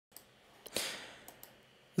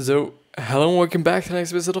So, hello and welcome back to the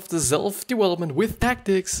next episode of the Self-Development with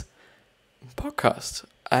Tactics podcast.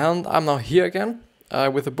 And I'm now here again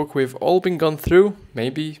with a book we've all been gone through.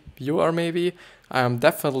 Maybe you are, maybe. I am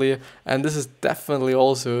definitely. And this is definitely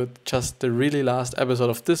also just the really last episode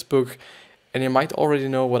of this book. And you might already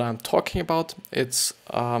know what I'm talking about. It's,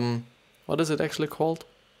 what is it actually called?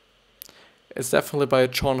 It's definitely by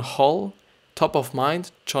Jon Hall. Top of Mind,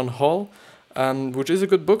 Jon Hall. Which is a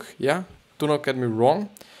good book, yeah. Do not get me wrong,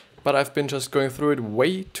 but I've been just going through it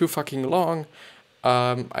way too fucking long.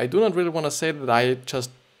 I do not really want to say that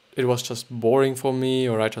it was just boring for me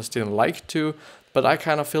or I just didn't like to, but I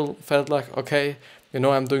kind of felt like, okay,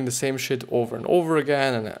 I'm doing the same shit over and over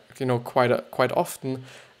again and, quite often.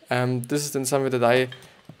 This is then something that I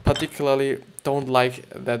particularly don't like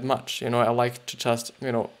that much. I like to just,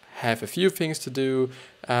 have a few things to do.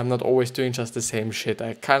 I'm not always doing just the same shit.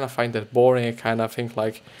 I kind of find that boring. I kind of think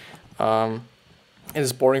like, it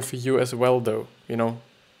is boring for you as well, though,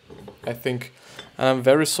 I think. And I'm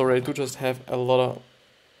very sorry, I do just have a lot of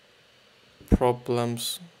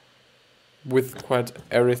problems with quite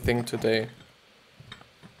everything today.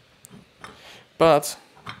 But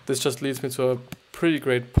this just leads me to a pretty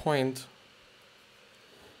great point.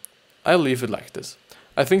 I'll leave it like this.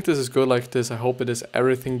 I think this is good like this. I hope it is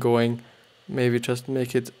everything going. Maybe just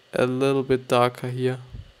make it a little bit darker here,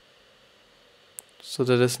 so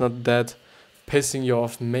that it's not that pissing you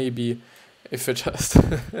off. Maybe if it just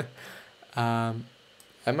am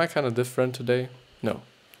I kind of different today? No,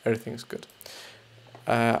 everything's good.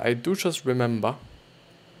 I do just remember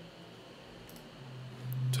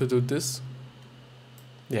to do this.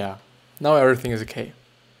 Yeah, now everything is okay.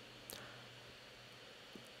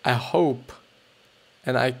 I hope,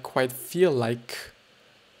 and I quite feel like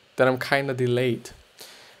that I'm kind of delayed.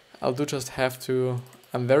 I'll do just have to.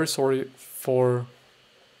 I'm very sorry for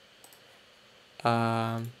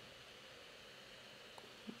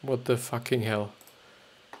what the fucking hell.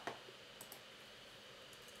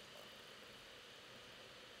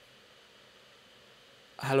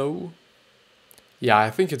 Hello? Yeah, I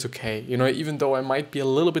think it's okay. Even though I might be a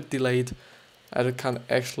little bit delayed, I can't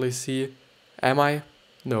actually see. Am I?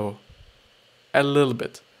 No. A little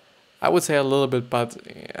bit. I would say a little bit, but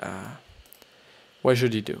what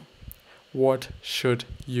should you do? What should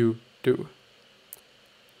you do?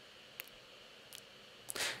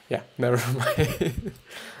 Yeah, never mind.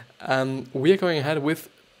 We are going ahead with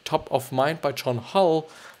Top of Mind by Jon Hall.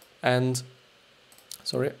 And,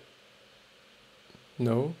 sorry.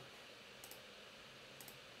 No.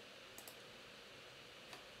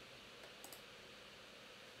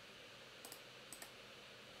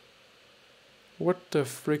 What the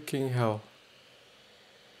freaking hell?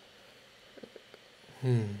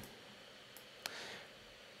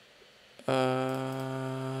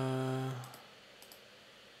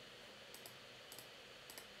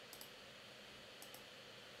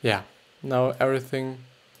 Yeah, now everything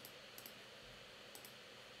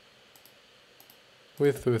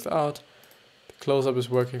without, the close-up is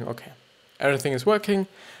working, okay. Everything is working,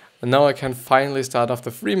 and now I can finally start after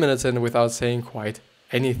 3 minutes in without saying quite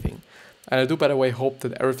anything. And I do, by the way, hope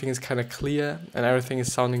that everything is kind of clear and everything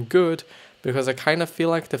is sounding good, because I kind of feel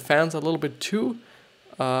like the fans are a little bit too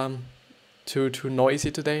noisy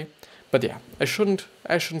today. But yeah, I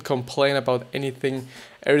shouldn't complain about anything.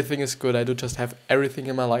 Everything is good. I do just have everything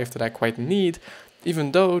in my life that I quite need,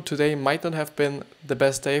 even though today might not have been the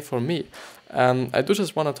best day for me. I do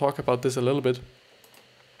just want to talk about this a little bit,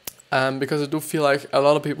 because I do feel like a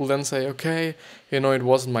lot of people then say, okay, it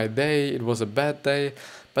wasn't my day, it was a bad day.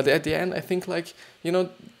 But at the end, I think like,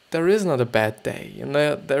 there is not a bad day.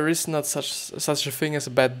 There is not such a thing as a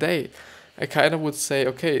bad day. I kind of would say,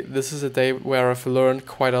 okay, this is a day where I've learned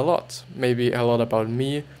quite a lot. Maybe a lot about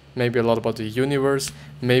me, maybe a lot about the universe,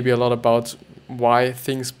 maybe a lot about why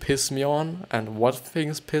things piss me on and what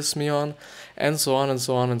things piss me on, and so on and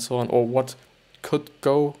so on and so on, or what could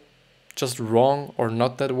go just wrong or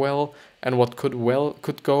not that well, and what could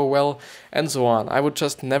go well, and so on. I would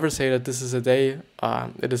just never say that this is a day,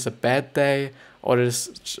 it is a bad day, or it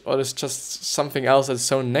is just something else that's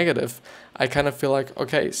so negative. I kind of feel like,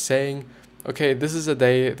 okay, saying, okay, this is a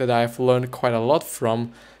day that I've learned quite a lot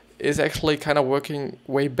from, is actually kind of working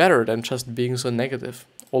way better than just being so negative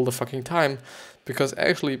all the fucking time, because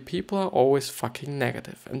actually people are always fucking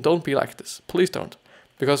negative, and don't be like this. Please don't.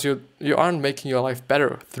 Because you aren't making your life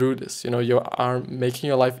better through this. You are making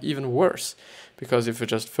your life even worse. Because if you're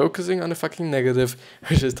just focusing on the fucking negative,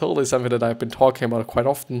 which is totally something that I've been talking about quite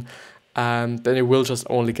often, then you will just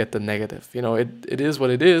only get the negative. It is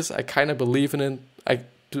what it is. I kind of believe in it.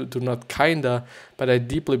 Do not kinda, but I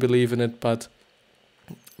deeply believe in it. But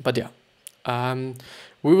yeah,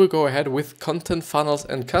 we will go ahead with content funnels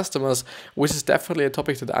and customers, which is definitely a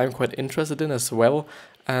topic that I'm quite interested in as well.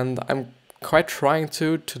 And I'm quite trying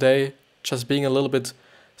to today just being a little bit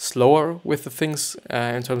slower with the things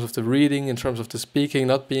in terms of the reading, in terms of the speaking,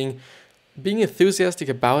 not being enthusiastic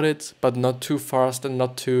about it, but not too fast and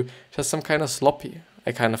not too just some kind of sloppy,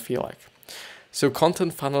 I kind of feel like. So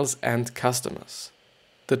content funnels and customers.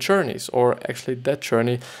 The journeys, or actually that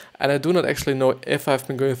journey, and I do not actually know if I've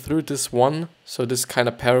been going through this one, so this kind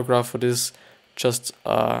of paragraph or this just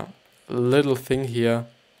little thing here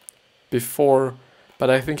before, but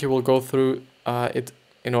I think you will go through it,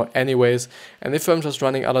 anyways. And if I'm just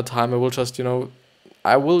running out of time, I will just,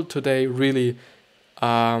 I will today really,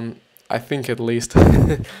 I think at least,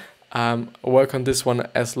 work on this one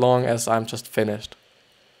as long as I'm just finished,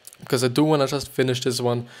 because I do want to just finish this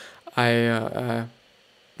one. I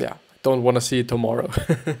don't want to see it tomorrow.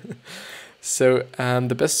 So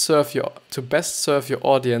to best serve your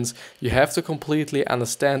audience, you have to completely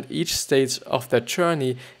understand each stage of their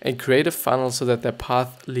journey and create a funnel so that their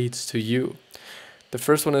path leads to you. The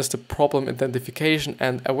first one is the problem identification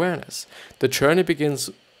and awareness. The journey begins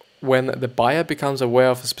when the buyer becomes aware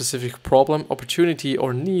of a specific problem, opportunity,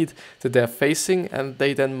 or need that they're facing, and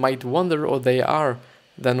they then might wonder, or they are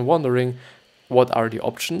then wondering, what are the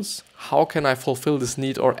options? How can I fulfill this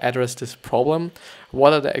need or address this problem?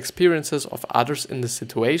 What are the experiences of others in this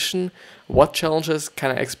situation? What challenges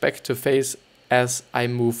can I expect to face as I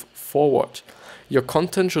move forward? Your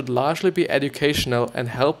content should largely be educational and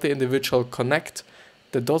help the individual connect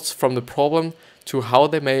the dots from the problem to how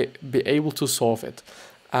they may be able to solve it.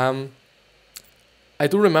 I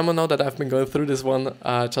do remember now that I've been going through this one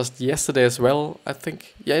just yesterday as well. I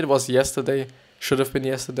think, it was yesterday. Should have been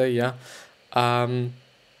yesterday, yeah.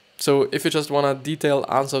 So if you just want a detailed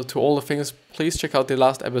answer to all the things, please check out the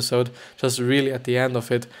last episode. Just really at the end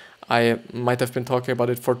of it, I might have been talking about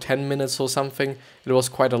it for 10 minutes or something. It was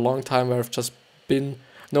quite a long time where I've just been...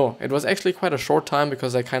 No, it was actually quite a short time,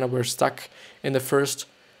 because I kind of were stuck in the first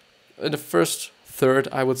third,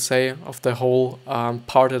 I would say, of the whole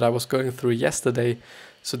part that I was going through yesterday.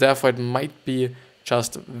 So therefore it might be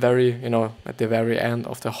just very, at the very end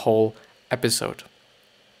of the whole episode.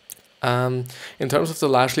 In terms of the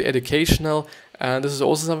largely educational, this is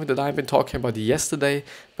also something that I've been talking about yesterday,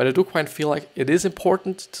 but I do quite feel like it is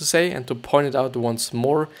important to say and to point it out once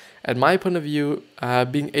more. At my point of view,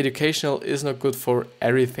 being educational is not good for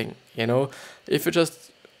everything. If you're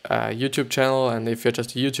just a YouTube channel and if you're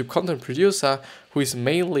just a YouTube content producer who is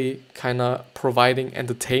mainly kind of providing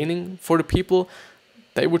entertaining for the people,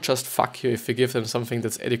 they would just fuck you if you give them something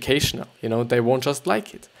that's educational. They won't just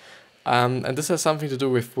like it. And this has something to do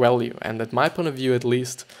with value. And at my point of view, at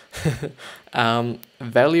least,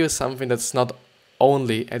 value is something that's not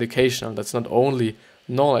only educational, that's not only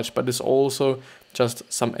knowledge, but is also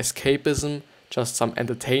just some escapism, just some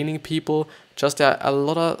entertaining people, just a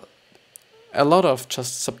lot of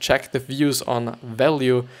just subjective views on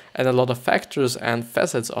value, and a lot of factors and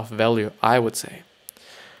facets of value, I would say.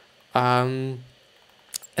 An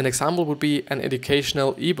example would be an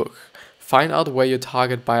educational ebook. Find out where your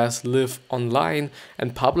target buyers live online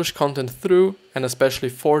and publish content through and especially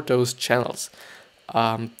for those channels.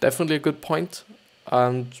 Definitely a good point,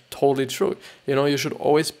 and totally true. You should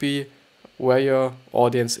always be where your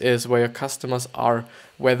audience is, where your customers are,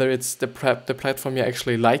 whether it's the platform you're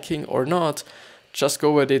actually liking or not. Just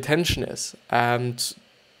go where the attention is. And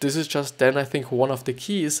this is just then, I think, one of the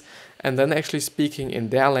keys. And then actually speaking in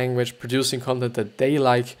their language, producing content that they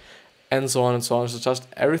like, and so on and so on. So just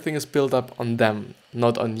everything is built up on them,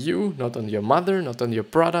 not on you, not on your mother, not on your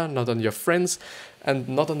brother, not on your friends, and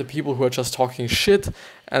not on the people who are just talking shit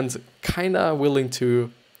and kind of willing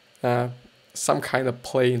to some kind of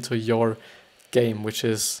play into your game, which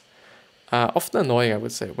is often annoying, I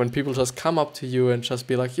would say, when people just come up to you and just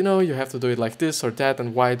be like, you have to do it like this or that,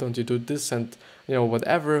 and why don't you do this, and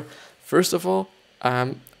whatever. First of all,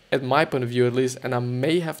 at my point of view at least, and I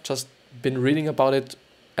may have just been reading about it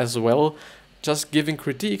as well, just giving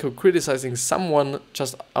critique or criticizing someone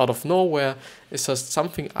just out of nowhere is just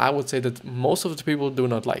something I would say that most of the people do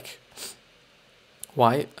not like.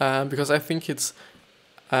 Why? Because I think it's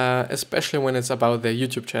especially when it's about their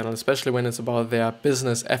YouTube channel, especially when it's about their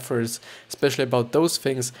business efforts, especially about those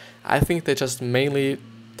things, I think they just mainly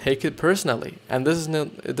take it personally, and this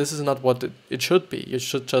is not what it should be. You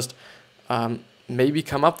should just maybe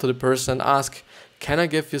come up to the person and ask, can I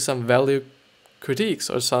give you some value critiques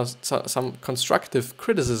or some constructive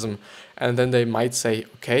criticism? And then they might say,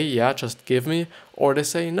 okay, yeah, just give me, or they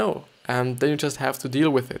say no, and then you just have to deal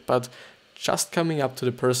with it. But just coming up to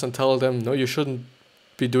the person, tell them, no, you shouldn't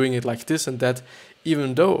be doing it like this and that,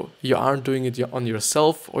 even though you aren't doing it on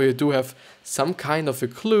yourself, or you do have some kind of a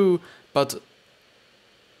clue, but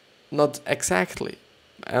not exactly,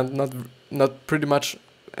 and not pretty much,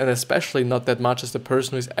 and especially not that much as the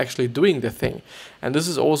person who is actually doing the thing. And this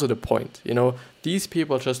is also the point, you know, these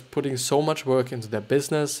people are just putting so much work into their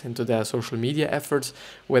business, into their social media efforts,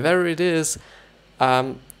 whether it is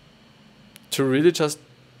to really just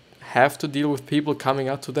have to deal with people coming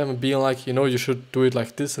up to them and being like, you know, you should do it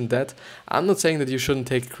like this and that. I'm not saying that you shouldn't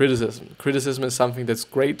take criticism. Criticism is something that's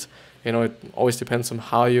great. You know, it always depends on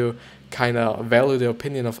how you kind of value the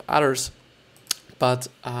opinion of others. But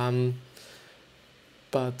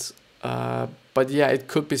yeah, it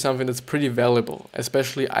could be something that's pretty valuable,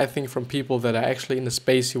 especially I think from people that are actually in the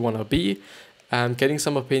space you want to be. Getting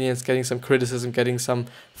some opinions, getting some criticism, getting some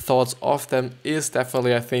thoughts of them is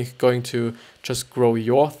definitely, I think, going to just grow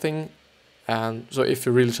your thing. And so if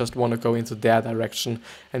you really just want to go into their direction,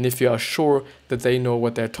 and if you are sure that they know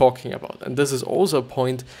what they're talking about. And this is also a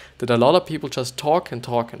point that a lot of people just talk and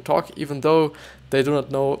talk and talk, even though they do not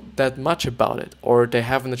know that much about it, or they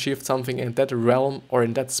haven't achieved something in that realm or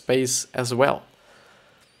in that space as well.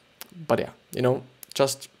 But yeah, you know,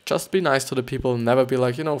 just be nice to the people, and never be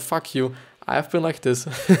like, you know, fuck you. I've been like this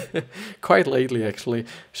quite lately, actually.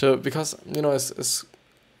 So because, you know, as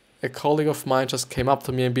a colleague of mine just came up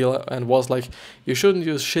to me and was like, you shouldn't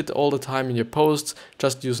use shit all the time in your posts,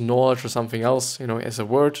 just use knowledge or something else, you know, as a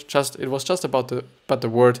word. It was just about the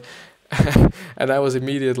word. And I was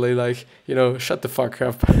immediately like, you know, shut the fuck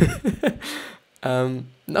up.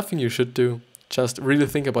 Nothing you should do. Just really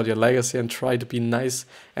think about your legacy and try to be nice,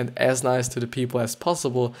 and as nice to the people as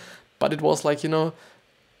possible. But it was like, you know,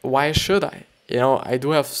 why should I? You know, I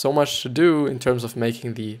do have so much to do in terms of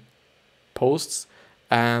making the posts,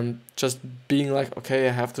 and just being like, okay,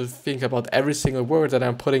 I have to think about every single word that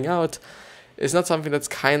I'm putting out is not something that's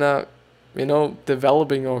kind of, you know,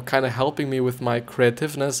 developing or kind of helping me with my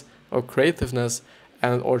creativeness,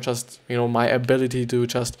 and or just, you know, my ability to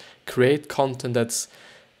just create content that's,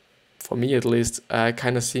 for me at least,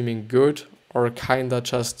 kind of seeming good, or kind of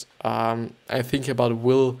just, I think about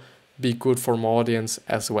will be good for my audience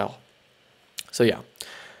as well. So yeah,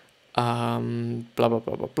 blah blah blah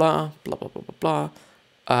blah blah blah blah blah blah.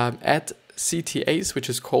 Add CTAs, which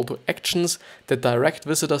is call to actions, that direct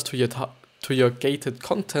visitors to your gated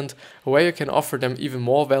content, where you can offer them even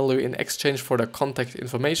more value in exchange for their contact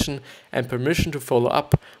information and permission to follow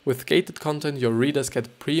up. With gated content, your readers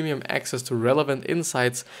get premium access to relevant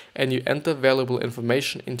insights, and you enter valuable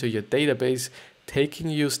information into your database, taking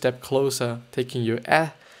you a step closer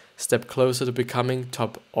to becoming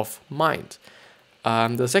top of mind.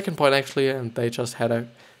 The second point, actually, and they just had a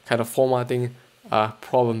kind of formatting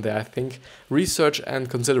problem there, I think, research and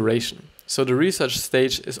consideration. So the research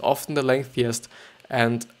stage is often the lengthiest,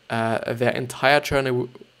 and their entire journey,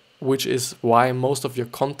 which is why most of your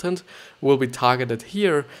content will be targeted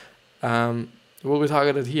here. Yeah.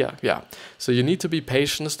 So you need to be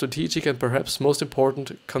patient, strategic, and perhaps most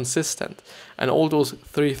important, consistent. And all those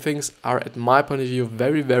three things are, at my point of view,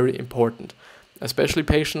 very, very important. Especially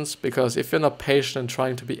patience, because if you're not patient and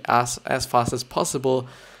trying to be as fast as possible,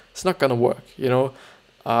 it's not gonna work, you know.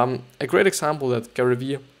 A great example that Gary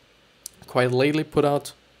Vee quite lately put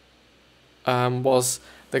out was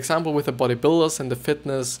the example with the bodybuilders and the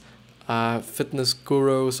fitness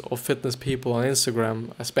gurus or fitness people on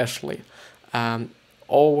Instagram, especially.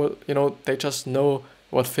 Or, you know, they just know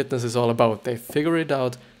what fitness is all about. They figured it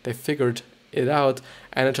out,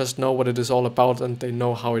 and they just know what it is all about, and they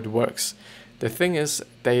know how it works. The thing is,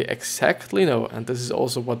 they exactly know, and this is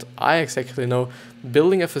also what I exactly know,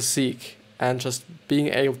 building a physique and just being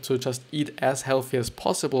able to just eat as healthy as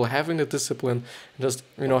possible, having the discipline, and just,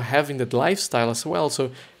 you know, having that lifestyle as well.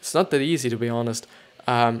 So it's not that easy, to be honest.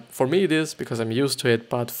 For me it is, because I'm used to it,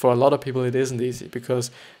 but for a lot of people it isn't easy,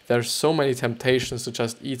 because there's so many temptations to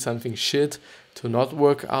just eat something shit, to not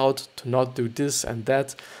work out, to not do this and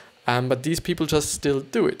that, but these people just still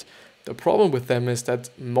do it. The problem with them is that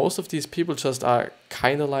most of these people just are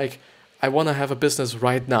kind of like, I want to have a business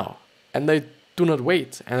right now, and they do not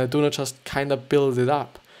wait, and they do not just kind of build it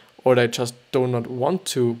up, or they just do not want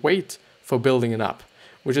to wait for building it up.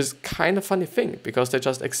 Which is kind of funny thing, because they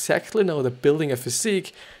just exactly know that building a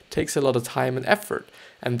physique takes a lot of time and effort,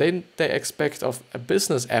 and then they expect of a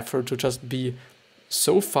business effort to just be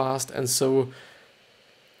so fast and so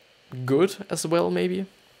good as well, maybe.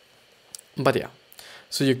 But yeah,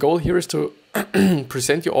 so your goal here is to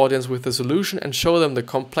present your audience with a solution and show them the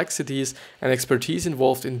complexities and expertise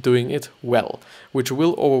involved in doing it well, which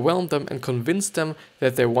will overwhelm them and convince them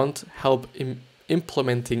that they want help in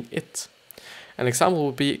implementing it. An example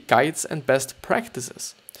would be guides and best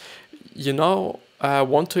practices. You know,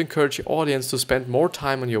 want to encourage your audience to spend more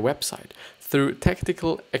time on your website through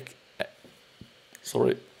tactical,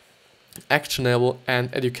 actionable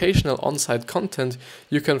and educational on-site content,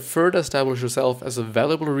 you can further establish yourself as a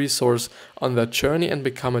valuable resource on their journey and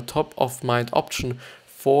become a top-of-mind option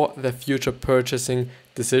for their future purchasing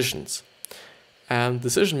decisions. And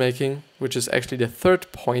decision making, which is actually the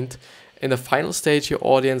third point, in the final stage your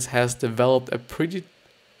audience has developed a pretty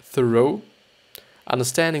thorough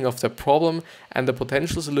understanding of the problem and the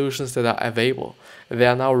potential solutions that are available. They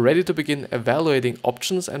are now ready to begin evaluating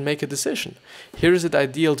options and make a decision. Here is it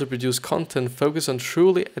ideal to produce content focused on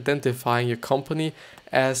truly identifying your company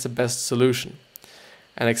as the best solution.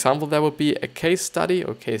 An example that would be a case study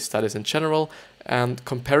or case studies in general, and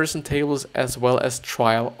comparison tables as well as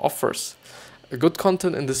trial offers. A good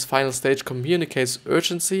content in this final stage communicates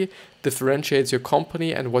urgency, differentiates your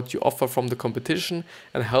company and what you offer from the competition,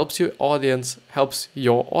 and helps your audience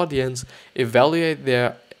evaluate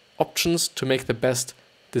their options to make the best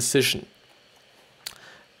decision.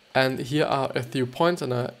 And here are a few points,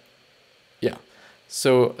 and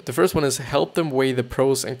so the first one is help them weigh the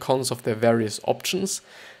pros and cons of their various options.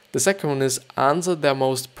 The second one is answer their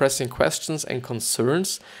most pressing questions and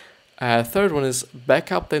concerns. Third one is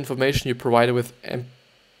back up the information you provided with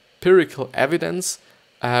empirical evidence.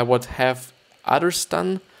 What have others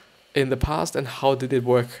done in the past and how did it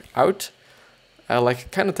work out?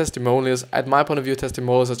 Like kind of testimonials. At my point of view,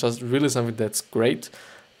 testimonials are just really something that's great.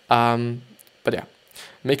 But yeah,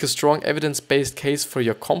 make a strong evidence-based case for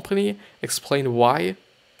your company. Explain why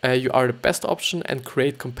you are the best option and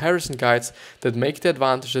create comparison guides that make the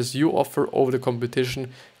advantages you offer over the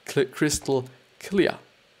competition crystal clear.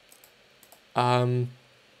 And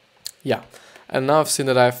now I've seen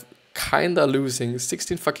that I've kinda losing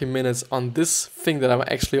 16 fucking minutes on this thing that I'm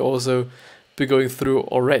actually also be going through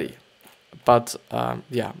already. But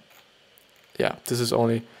this is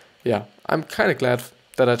only, I'm kind of glad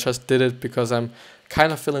that I just did it, because I'm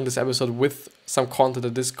kind of filling this episode with some content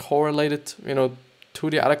that is correlated, to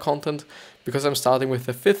the other content, because I'm starting with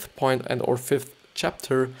the fifth point or fifth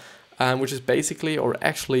chapter, which is basically, or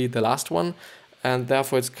actually the last one, and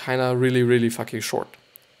therefore it's kind of really, really fucking short.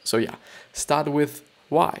 So yeah, start with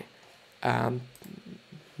why.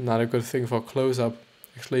 Not a good thing for close-up,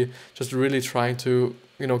 actually, just really trying to,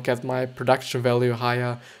 get my production value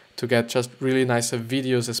higher, to get just really nicer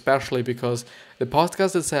videos, especially because the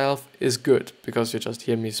podcast itself is good, because you just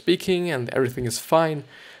hear me speaking and everything is fine,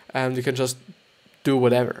 and you can just do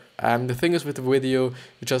whatever. The thing is with the video,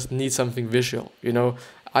 you just need something visual,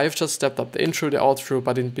 I've just stepped up the intro, the outro,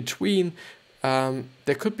 but in between,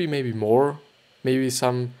 there could be maybe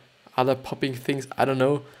some other popping things, I don't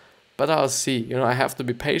know, but I'll see. I have to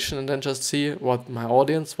be patient and then just see what my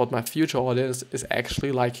future audience is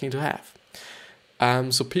actually liking to have.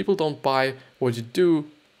 So people don't buy what you do.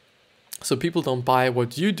 So people don't buy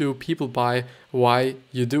what you do, people buy why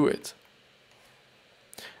you do it.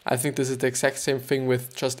 I think this is the exact same thing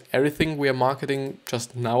with just everything we are marketing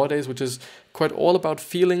just nowadays, which is quite all about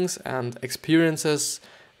feelings and experiences,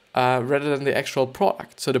 rather than the actual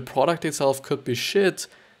product. So the product itself could be shit,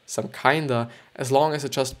 some kinda, as long as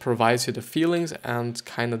it just provides you the feelings and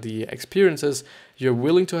kind of the experiences you're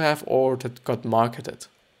willing to have or that got marketed.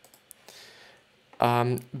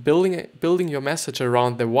 Building your message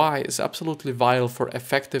around the why is absolutely vital for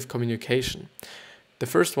effective communication. The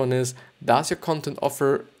first one is, does your content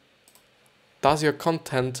offer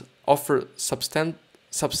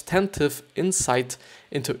substantive insight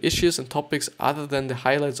into issues and topics other than the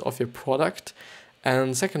highlights of your product?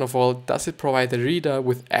 And second of all, does it provide the reader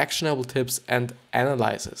with actionable tips and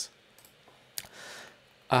analysis?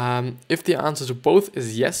 If the answer to both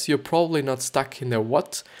is yes, you're probably not stuck in the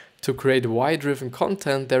what. To create why-driven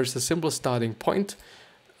content, there is a simple starting point,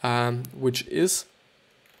 which is,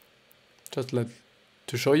 to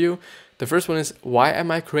show you. The first one is, why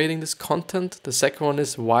am I creating this content? The second one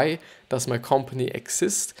is, why does my company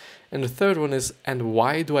exist? And the third one is, and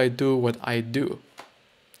why do I do what I do?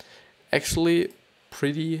 Actually,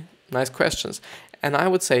 pretty nice questions. And I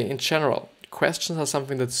would say, in general, questions are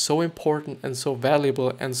something that's so important and so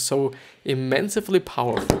valuable and so immensely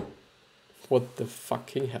powerful. What the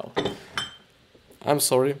fucking hell? I'm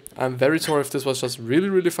sorry. I'm very sorry if this was just really,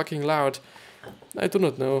 really fucking loud. I do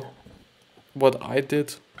not know what I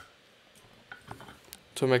did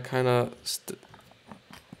to make kind of...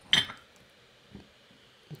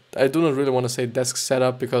 I do not really want to say desk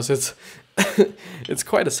setup, because it's it's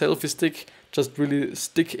quite a selfie stick. Just really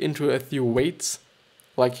stick into a few weights,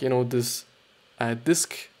 like this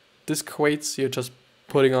disc weights you're just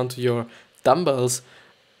putting onto your dumbbells,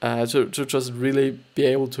 to just really be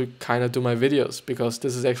able to kind of do my videos, because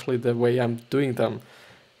this is actually the way I'm doing them.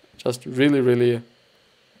 Just really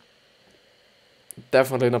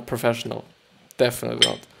definitely not professional. Definitely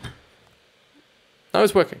not. Now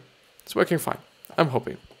it's working. It's working fine. I'm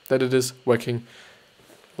hoping that it is working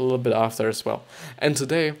a little bit after as well. And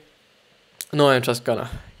today, no, I'm gonna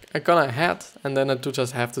ahead, and then I do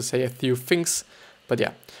just have to say a few things. But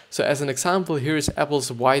yeah, so as an example, here is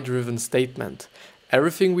Apple's why-driven statement.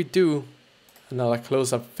 Everything we do, another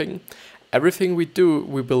close-up thing, everything we do,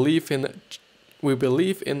 we believe in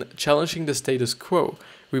challenging the status quo.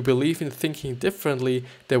 We believe in thinking differently.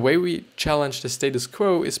 The way we challenge the status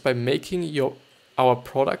quo is by making our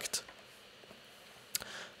products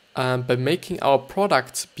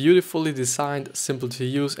beautifully designed, simple to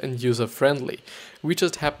use, and user-friendly. We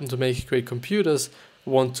just happen to make great computers,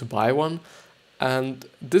 want to buy one, and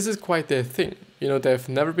this is quite their thing. You know, they've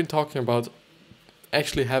never been talking about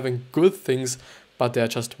actually having good things, but they're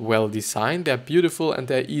just well designed, they're beautiful, and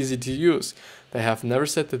they're easy to use. They have never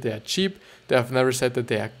said that they are cheap, they have never said that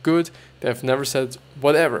they are good, they have never said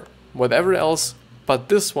whatever else, but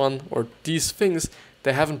this one or these things,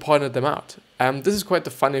 they haven't pointed them out. This is quite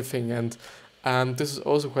the funny thing, and this is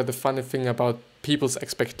also quite the funny thing about people's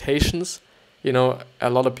expectations. You know, a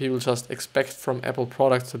lot of people just expect from Apple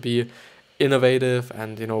products to be innovative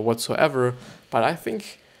and, you know, whatsoever, but I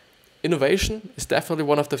think innovation is definitely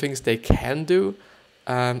one of the things they can do.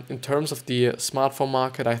 In terms of the smartphone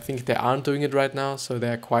market, I think they aren't doing it right now, so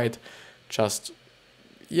they're quite just,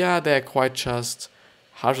 how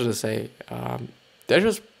should I say, they're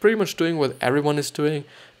just pretty much doing what everyone is doing,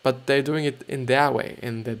 but they're doing it in their way,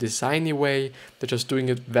 in the designy way. They're just doing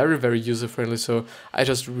it very user-friendly. So I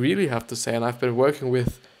just really have to say, and I've been working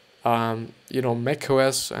with,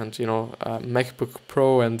 macOS and, MacBook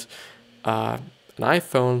Pro and an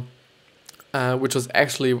iPhone, which was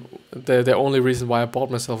actually the only reason why I bought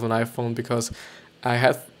myself an iPhone, because I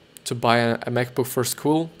had to buy a MacBook for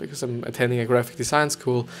school because I'm attending a graphic design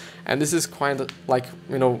school, and this is kind of like,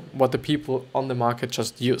 what the people on the market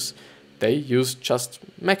just use. They use just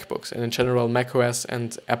MacBooks and in general macOS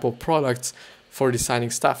and Apple products for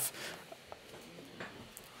designing stuff.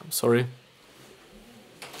 I'm sorry.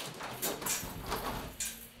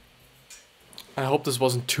 I hope this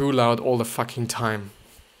wasn't too loud all the fucking time,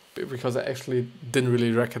 because I actually didn't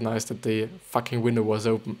really recognize that the fucking window was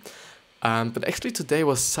open. But actually today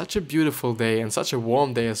was such a beautiful day and such a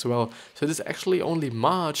warm day as well. So it is actually only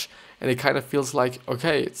March, and it kind of feels like,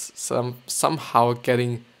 okay, it's somehow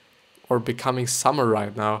getting or becoming summer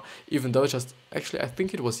right now, even though I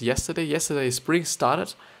think it was yesterday spring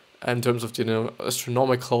started in terms of,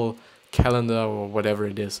 astronomical calendar or whatever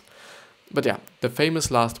it is. But yeah, the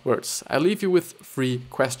famous last words. I leave you with 3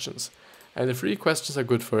 questions, and the 3 questions are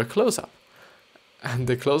good for a close-up. And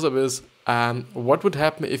the close-up is, what would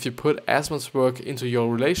happen if you put as much work into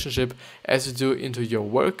your relationship as you do into your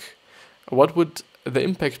work? What would the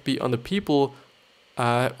impact be on the people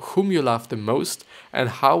whom you love the most? And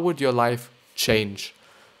how would your life change?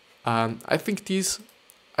 I think these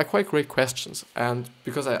are quite great questions. And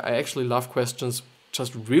because I actually love questions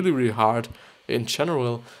just really hard in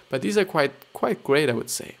general, but these are quite great, I would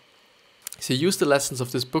say. So use the lessons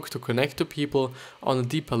of this book to connect to people on a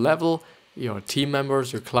deeper level, your team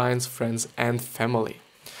members, your clients, friends, and family.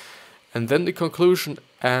 And then the conclusion,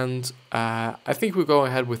 and I think we'll go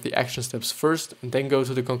ahead with the action steps first, and then go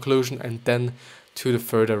to the conclusion, and then to the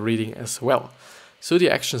further reading as well. So the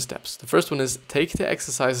action steps. The first one is take the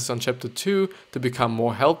exercises on chapter 2 to become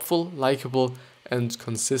more helpful, likable, and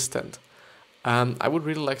consistent. I would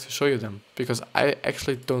really like to show you them, because I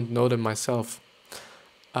actually don't know them myself.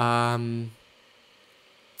 Sorry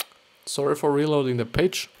for reloading the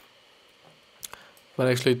page, but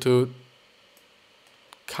actually to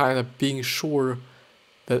kind of being sure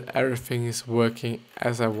that everything is working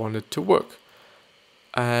as I want it to work.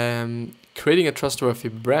 Creating a trustworthy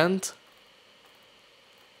brand.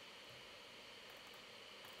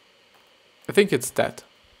 I think it's that.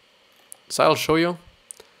 So I'll show you.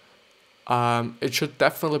 It should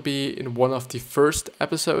definitely be in one of the first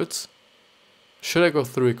episodes. Should I go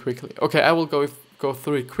through it quickly? Okay, I will go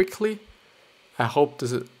through it quickly. I hope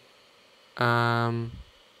this is...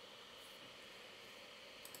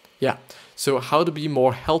 Yeah, so how to be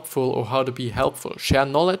more helpful or how to be helpful. Share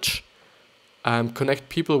knowledge, connect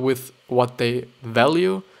people with what they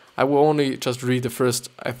value. I will only just read the first,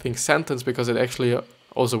 I think, sentence because it actually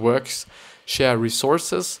also works. Share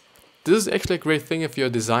resources. This is actually a great thing if you're a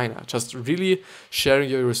designer. Just really sharing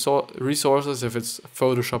your resources, if it's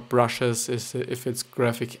Photoshop brushes, if it's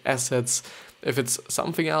graphic assets, if it's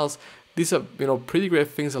something else. these are, pretty great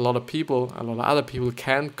things a lot of other people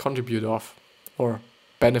can contribute of or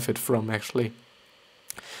benefit from actually.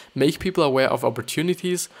 Make people aware of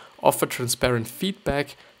opportunities, offer transparent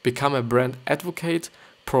feedback, become a brand advocate,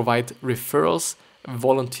 provide referrals,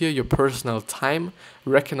 volunteer your personal time,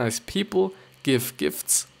 recognize people, give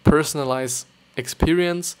gifts, personalize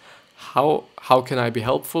experience. How can I be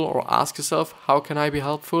helpful? Or ask yourself, how can I be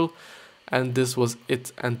helpful? And this was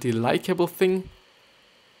it. And the likable thing,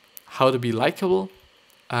 how to be likable,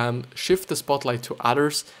 shift the spotlight to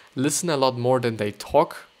others, listen a lot more than they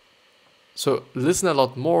talk. So listen a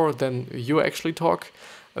lot more than you actually talk.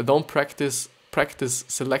 Don't practice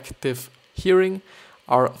selective hearing.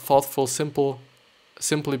 Are thoughtful,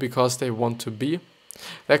 simply because they want to be.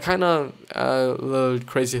 That kind of little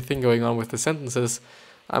crazy thing going on with the sentences.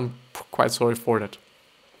 I'm quite sorry for that.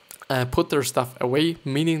 Put their stuff away,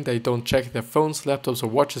 meaning they don't check their phones, laptops, or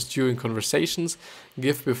watches during conversations.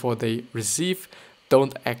 Give before they receive.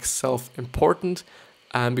 Don't act self-important,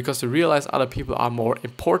 because they realize other people are more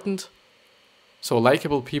important. So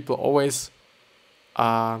likable people always,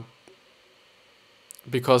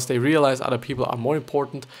 because they realize other people are more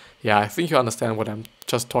important. Yeah, I think you understand what I'm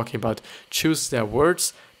just talking about. Choose their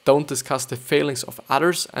words. Don't discuss the failings of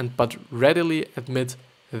others, but readily admit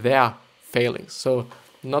their failings. So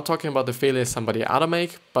not talking about the failures somebody other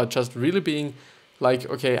make, but just really being like,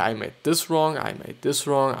 okay, I made this wrong, I made this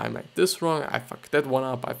wrong, I made this wrong, I fucked that one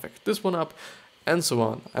up, I fucked this one up, and so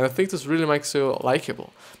on. And I think this really makes you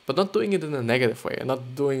likable, but not doing it in a negative way, and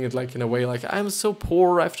not doing it like in a way like, I'm so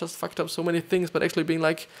poor, I've just fucked up so many things, but actually being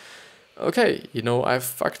like, okay, I've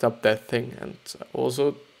fucked up that thing, and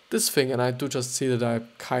also this thing, and I do just see that I'm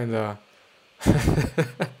kind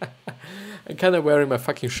of wearing my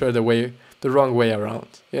fucking shirt the wrong way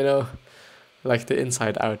around, like the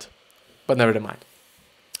inside out. But never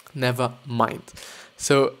mind.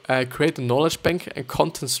 So create a knowledge bank and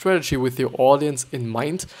content strategy with your audience in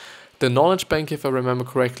mind. The knowledge bank, if I remember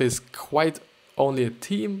correctly, is quite only a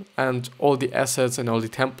team, and all the assets and all the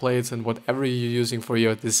templates and whatever you're using for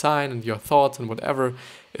your design and your thoughts and whatever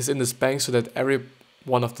is in this bank, so that every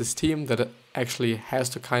one of this team that actually has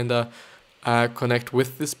to kind of connect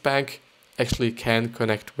with this bank actually can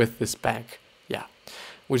connect with this bank. Yeah,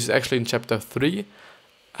 which is actually in chapter 3.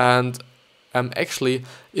 And actually,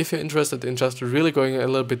 if you're interested in just really going a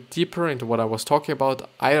little bit deeper into what I was talking about,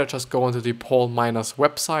 either just go onto the Paul Miner's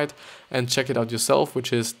website and check it out yourself,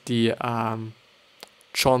 which is the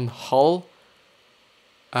Jon Hall,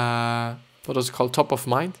 what is it called, Top of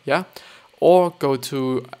Mind, yeah? Or go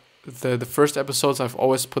to the first episodes. I've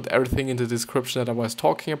always put everything in the description that I was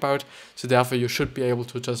talking about, so therefore you should be able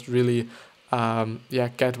to just really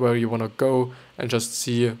get where you want to go and just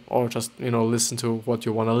see, or just listen to what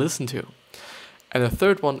you want to listen to. And the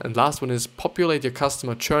third one and last one is populate your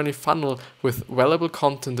customer journey funnel with valuable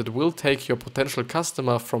content that will take your potential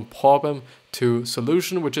customer from problem to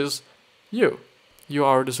solution, which is you. You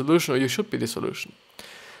are the solution, or you should be the solution.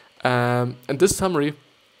 And this summary,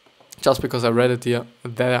 just because I read it here,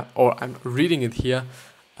 or I'm reading it here,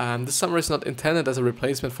 this summary is not intended as a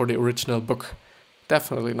replacement for the original book.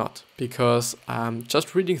 Definitely not, because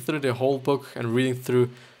just reading through the whole book and reading through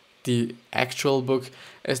the actual book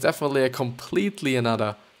is definitely a completely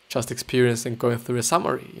another just experience than going through a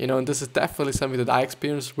summary, and this is definitely something that I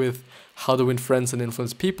experienced with How to Win Friends and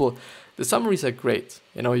Influence People. The summaries are great,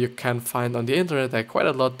 you can find on the internet quite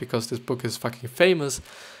a lot, because this book is fucking famous,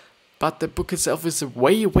 but the book itself is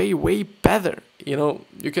way, way, way better. You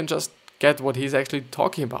can just get what he's actually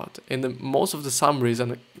talking about in most of the summaries,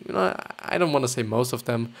 and I don't want to say most of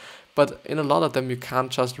them, but in a lot of them you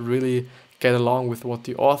can't just really get along with what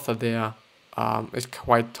the author there is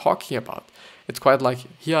quite talking about. It's quite like,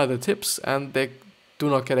 here are the tips, and they do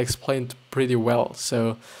not get explained pretty well.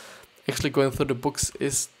 So actually going through the books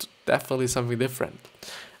is definitely something different.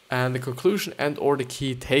 And the conclusion and or the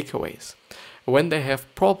key takeaways. When they have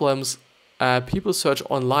problems, people search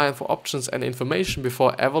online for options and information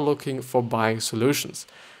before ever looking for buying solutions.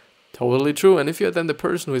 Totally true. And if you're then the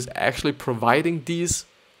person who is actually providing these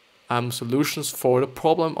solutions for the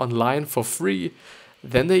problem online for free,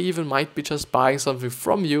 then they even might be just buying something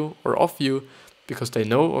from you or of you, because they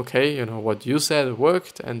know, okay, what you said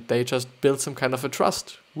worked, and they just build some kind of a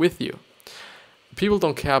trust with you. People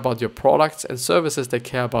don't care about your products and services, they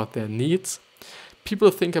care about their needs. People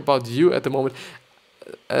think about you at the moment.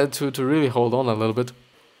 To really hold on a little bit,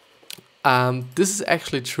 this is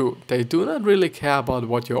actually true. They do not really care about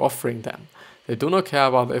what you're offering them. They do not care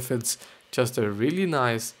about if it's just a really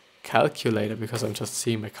nice calculator, because I'm just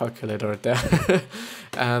seeing my calculator right there.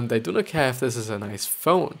 They do not care if this is a nice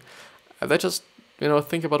phone. They just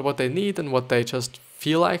think about what they need and what they just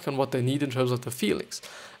feel like and what they need in terms of the feelings.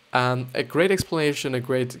 A great explanation, a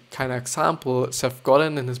great kind of example, Seth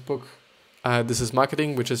Godin in his book, This is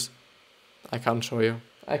Marketing, which is, I can't show you.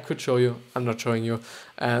 I could show you, I'm not showing you.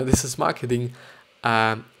 This is Marketing,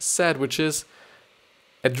 said, which is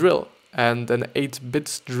a drill, and an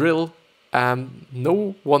 8-bit drill,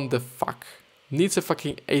 no one the fuck needs a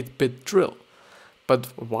fucking 8-bit drill. But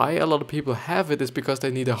why a lot of people have it is because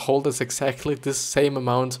they need a hole that's exactly the same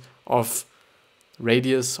amount of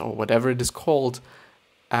radius or whatever it is called,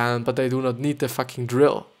 but they do not need the fucking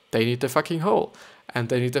drill. They need the fucking hole, and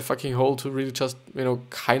they need the fucking hole to really just,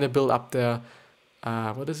 kind of build up their,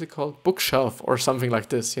 what is it called? Bookshelf or something like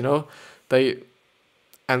this,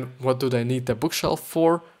 And what do they need the bookshelf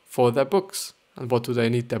for? For their books. And what do they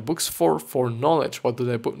need their books for? For knowledge. What do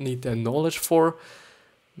they need their knowledge for?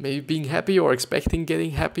 Maybe being happy or expecting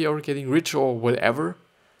getting happy or getting rich or whatever.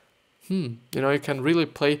 You can really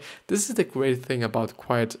play. This is the great thing about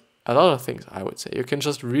quite a lot of things, I would say. You can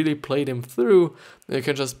just really play them through. You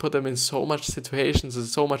can just put them in so much situations and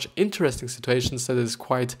so much interesting situations that is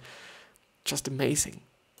quite just amazing.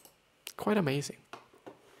 Quite amazing.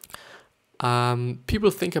 People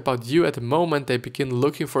think about you at the moment they begin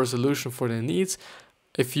looking for a solution for their needs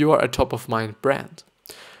if you are a top-of-mind brand.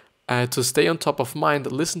 To stay on top of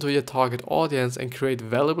mind, listen to your target audience and create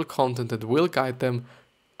valuable content that will guide them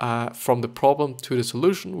from the problem to the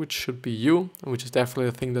solution, which should be you, which is definitely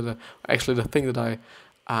the thing that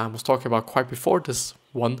I was talking about quite before this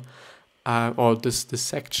one, or this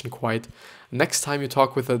section quite. Next time you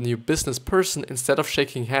talk with a new business person, instead of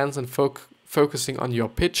shaking hands and focusing on your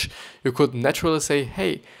pitch, you could naturally say,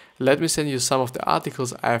 hey, let me send you some of the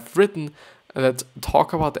articles I have written that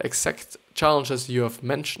talk about the exact challenges you have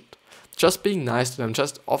mentioned. Just being nice to them,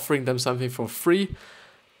 just offering them something for free.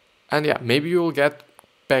 And yeah, maybe you will get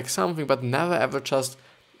back something, but never ever just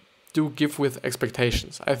do give with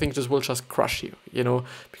expectations. I think this will just crush you,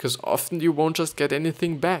 because often you won't just get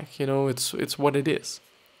anything back, it's what it is.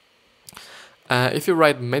 If you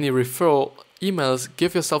write many referral emails,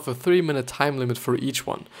 give yourself a 3-minute time limit for each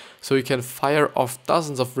one, so you can fire off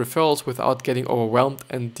dozens of referrals without getting overwhelmed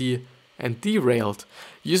and derailed.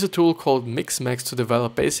 Use a tool called Mixmax to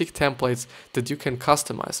develop basic templates that you can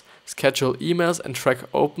customize. Schedule emails and track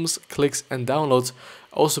opens, clicks and downloads.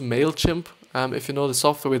 Also MailChimp, if you know the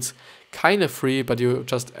software, it's kind of free, but you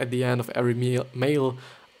just at the end of every mail,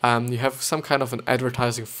 you have some kind of an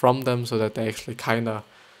advertising from them so that they actually kind of,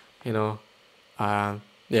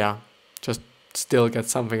 just still get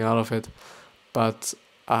something out of it. But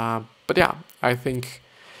yeah,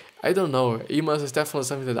 I don't know. Emails is definitely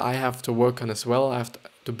something that I have to work on as well. I have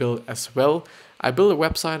to build as well. I build a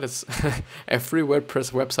website. It's a free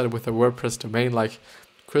WordPress website with a WordPress domain, like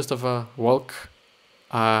Christopher Walch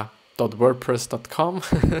 .wordpress.com.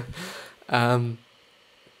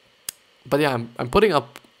 But yeah, I'm putting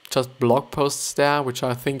up just blog posts there, which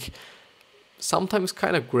I think sometimes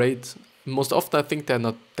kind of great. Most often I think they're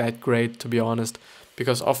not that great, to be honest,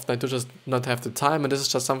 because often I do just not have the time, and this is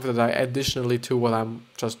just something that I additionally to what I'm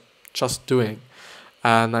just doing.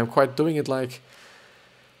 And I'm quite doing it like,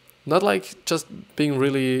 not like just being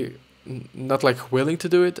really, not like willing to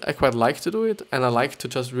do it. I quite like to do it, and I like to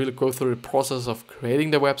just really go through the process of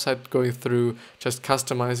creating the website, going through just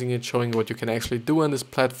customizing it, showing what you can actually do on this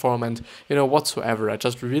platform, and whatsoever. I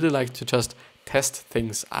just really like to just test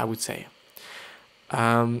things, I would say.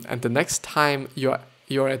 And the next time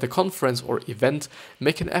you're at a conference or event,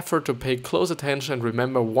 make an effort to pay close attention and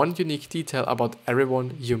remember one unique detail about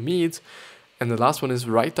everyone you meet. And the last one is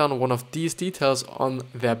write down one of these details on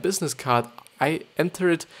their business card. I enter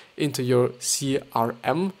it into your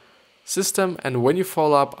CRM system, and when you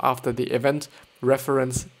follow up after the event,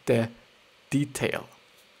 reference the detail.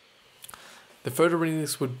 The further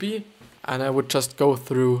readings would be, and I would just go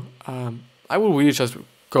through,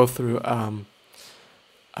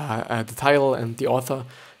 the title and the author,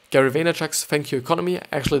 Gary Vaynerchuk's Thank You Economy.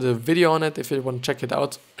 Actually, the video on it, if you want to check it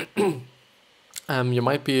out, you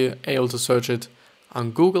might be able to search it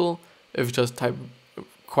on Google if you just type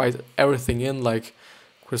quite everything in, like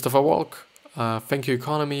Christopher Walch, Thank You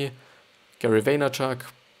Economy, Gary Vaynerchuk,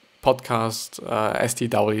 podcast,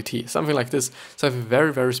 SDWT, something like this, something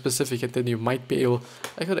very, very specific, and then you might be able,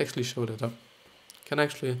 I could actually show that up,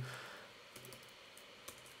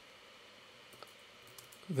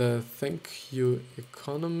 the Thank You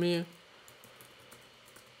Economy,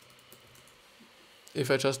 if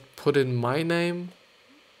I just put in my name,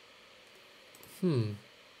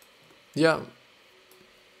 yeah,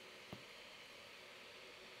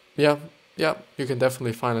 you can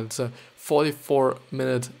definitely find it. It's a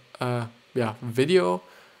 44-minute video.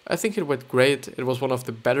 I think it went great. It was one of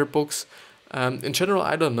the better books. In general,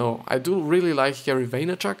 I don't know. I do really like Gary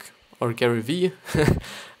Vaynerchuk, or Gary V.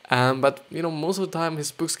 But, you know, most of the time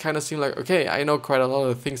his books kind of seem like, okay, I know quite a lot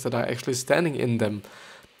of the things that are actually standing in them.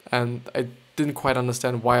 And I didn't quite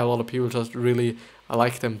understand why a lot of people just really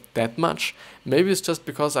like them that much. Maybe it's just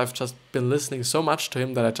because I've just been listening so much to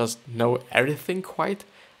him that I just know everything quite,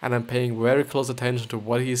 and I'm paying very close attention to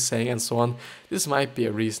what he's saying and so on. This might be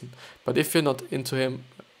a reason. But if you're not into him,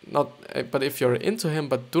 if you're into him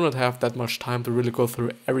but do not have that much time to really go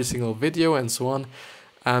through every single video and so on,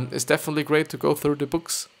 it's definitely great to go through the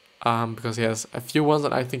books, because he has a few ones,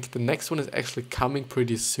 and I think the next one is actually coming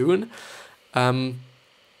pretty soon.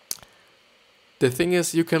 The thing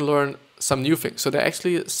is, you can learn some new things. So there are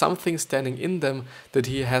actually some things standing in them that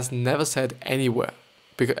he has never said anywhere.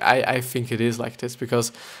 Because I think it is like this,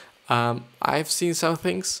 because I've seen some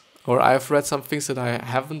things, or I've read some things that I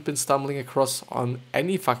haven't been stumbling across on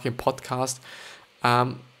any fucking podcast.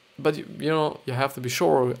 But you know, you have to be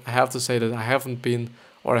sure. I have to say that I have been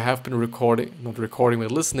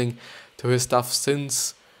listening to his stuff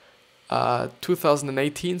since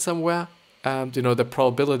 2018 somewhere. And you know, the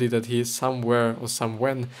probability that he somewhere or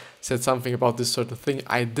somewhen said something about this certain thing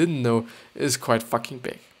I didn't know is quite fucking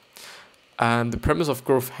big. And the premise of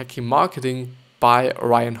growth hacking marketing by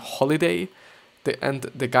Ryan Holiday, and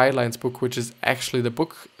the guidelines book, which is actually the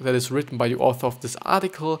book that is written by the author of this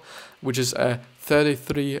article, which is a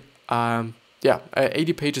 80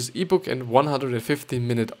 pages ebook and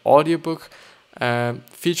 115-minute audiobook,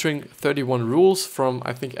 featuring 31 rules from,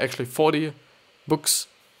 I think, actually 40 books.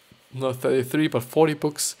 Not 33, but 40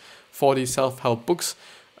 books, 40 self-help books,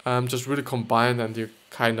 just really combined, and you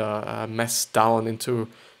kind of mess down into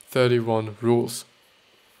 31 rules.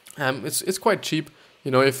 It's quite cheap.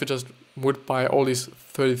 You know, if you just would buy all these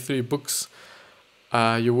 33 books,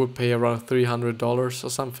 you would pay around $300 or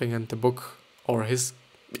something, and the book or his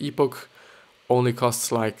ebook only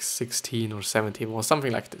costs like 16 or 17 or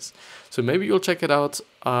something like this. So maybe you'll check it out.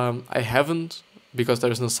 I haven't, because there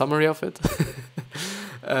is no summary of it.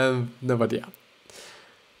 No, but yeah.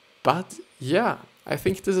 But yeah, I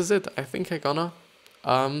think this is it. I think I'm gonna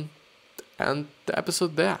end the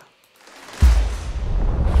episode there.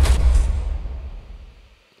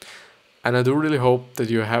 And I do really hope that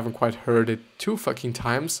you haven't quite heard it 2 fucking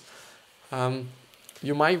times.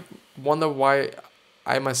 You might wonder why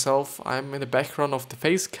I'm in the background of the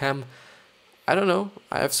face cam. I don't know.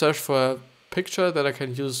 I have searched for a picture that I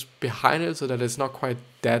can use behind it so that it's not quite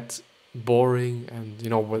that boring and, you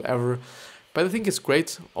know, whatever. But I think it's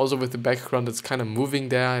great. Also with the background, it's kind of moving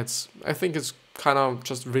there. I think it's kind of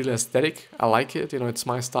just really aesthetic. I like it. You know, it's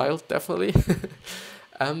my style, definitely.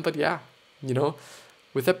 But yeah, you know,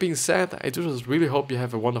 with that being said, I do just really hope you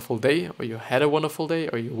have a wonderful day, or you had a wonderful day,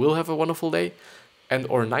 or you will have a wonderful day, and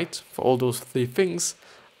or night, for all those 3 things.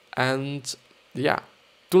 And yeah,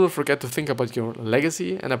 do not forget to think about your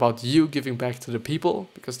legacy and about you giving back to the people,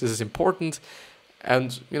 because this is important.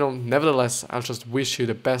 And, you know, nevertheless, I'll just wish you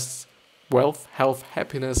the best wealth, health,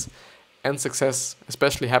 happiness, and success,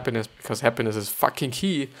 especially happiness, because happiness is fucking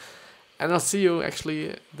key. And I'll see you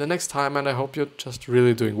actually the next time, and I hope you're just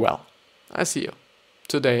really doing well. I see you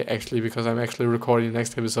today, actually, because I'm actually recording the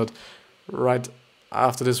next episode right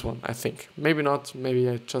after this one, I think. Maybe not, maybe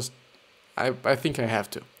I think I have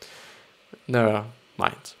to. Never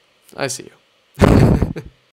mind. I see you.